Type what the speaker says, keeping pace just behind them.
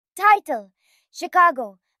Title: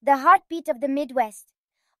 Chicago, the heartbeat of the Midwest.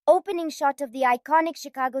 Opening shot of the iconic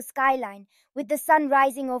Chicago skyline with the sun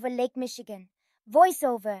rising over Lake Michigan.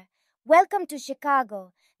 Voiceover: Welcome to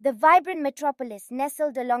Chicago, the vibrant metropolis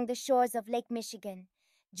nestled along the shores of Lake Michigan.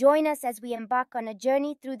 Join us as we embark on a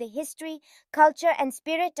journey through the history, culture, and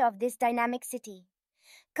spirit of this dynamic city.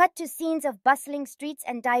 Cut to scenes of bustling streets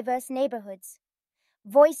and diverse neighborhoods.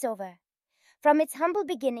 Voiceover: From its humble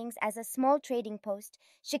beginnings as a small trading post,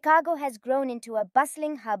 Chicago has grown into a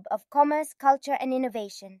bustling hub of commerce, culture, and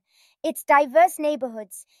innovation. Its diverse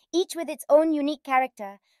neighborhoods, each with its own unique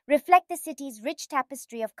character, reflect the city's rich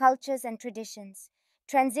tapestry of cultures and traditions.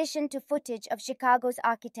 Transition to footage of Chicago's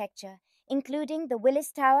architecture, including the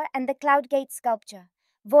Willis Tower and the Cloud Gate sculpture.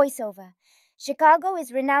 Voiceover: Chicago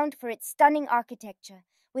is renowned for its stunning architecture,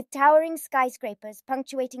 with towering skyscrapers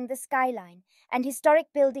punctuating the skyline and historic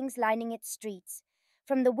buildings lining its streets.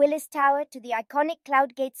 From the Willis Tower to the iconic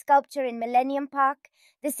Cloud Gate sculpture in Millennium Park,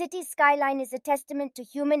 the city's skyline is a testament to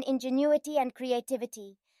human ingenuity and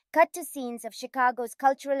creativity. Cut to scenes of Chicago's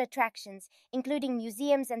cultural attractions, including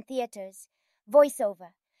museums and theaters.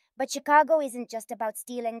 Voiceover: But Chicago isn't just about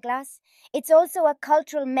steel and glass. It's also a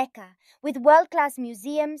cultural mecca, with world-class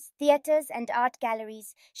museums, theaters, and art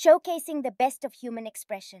galleries showcasing the best of human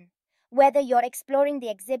expression. Whether you're exploring the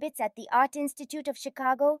exhibits at the Art Institute of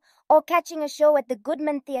Chicago or catching a show at the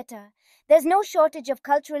Goodman Theater, there's no shortage of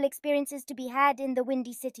cultural experiences to be had in the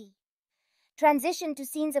Windy City. Transition to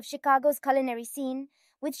scenes of Chicago's culinary scene,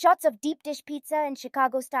 with shots of deep dish pizza and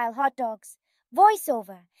Chicago-style hot dogs.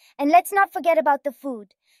 Voiceover: And let's not forget about the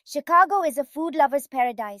food. Chicago is a food lover's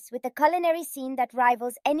paradise with a culinary scene that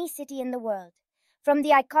rivals any city in the world. From the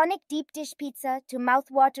iconic deep dish pizza to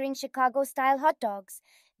mouth-watering Chicago-style hot dogs,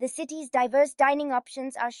 the city's diverse dining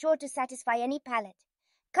options are sure to satisfy any palate.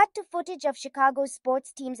 Cut to footage of Chicago's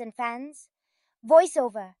sports teams and fans.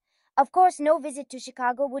 Voiceover: Of course, no visit to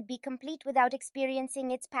Chicago would be complete without experiencing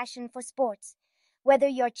its passion for sports. Whether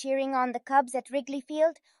you're cheering on the Cubs at Wrigley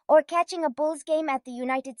Field or catching a Bulls game at the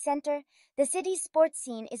United Center, the city's sports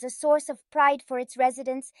scene is a source of pride for its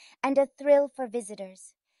residents and a thrill for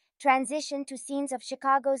visitors. Transition to scenes of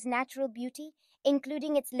Chicago's natural beauty,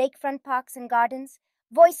 including its lakefront parks and gardens.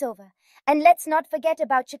 Voiceover: And let's not forget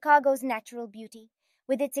about Chicago's natural beauty.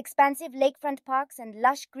 With its expansive lakefront parks and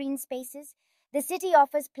lush green spaces, the city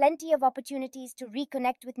offers plenty of opportunities to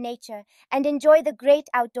reconnect with nature and enjoy the great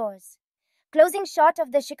outdoors. Closing shot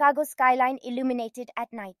of the Chicago skyline illuminated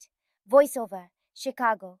at night. Voiceover: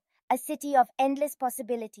 Chicago, a city of endless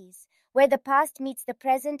possibilities, where the past meets the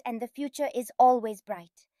present and the future is always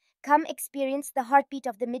bright. Come experience the heartbeat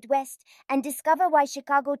of the Midwest and discover why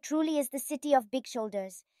Chicago truly is the city of big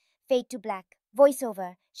shoulders. Fade to black.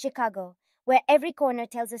 Voiceover: Chicago, where every corner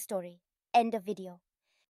tells a story. End of video.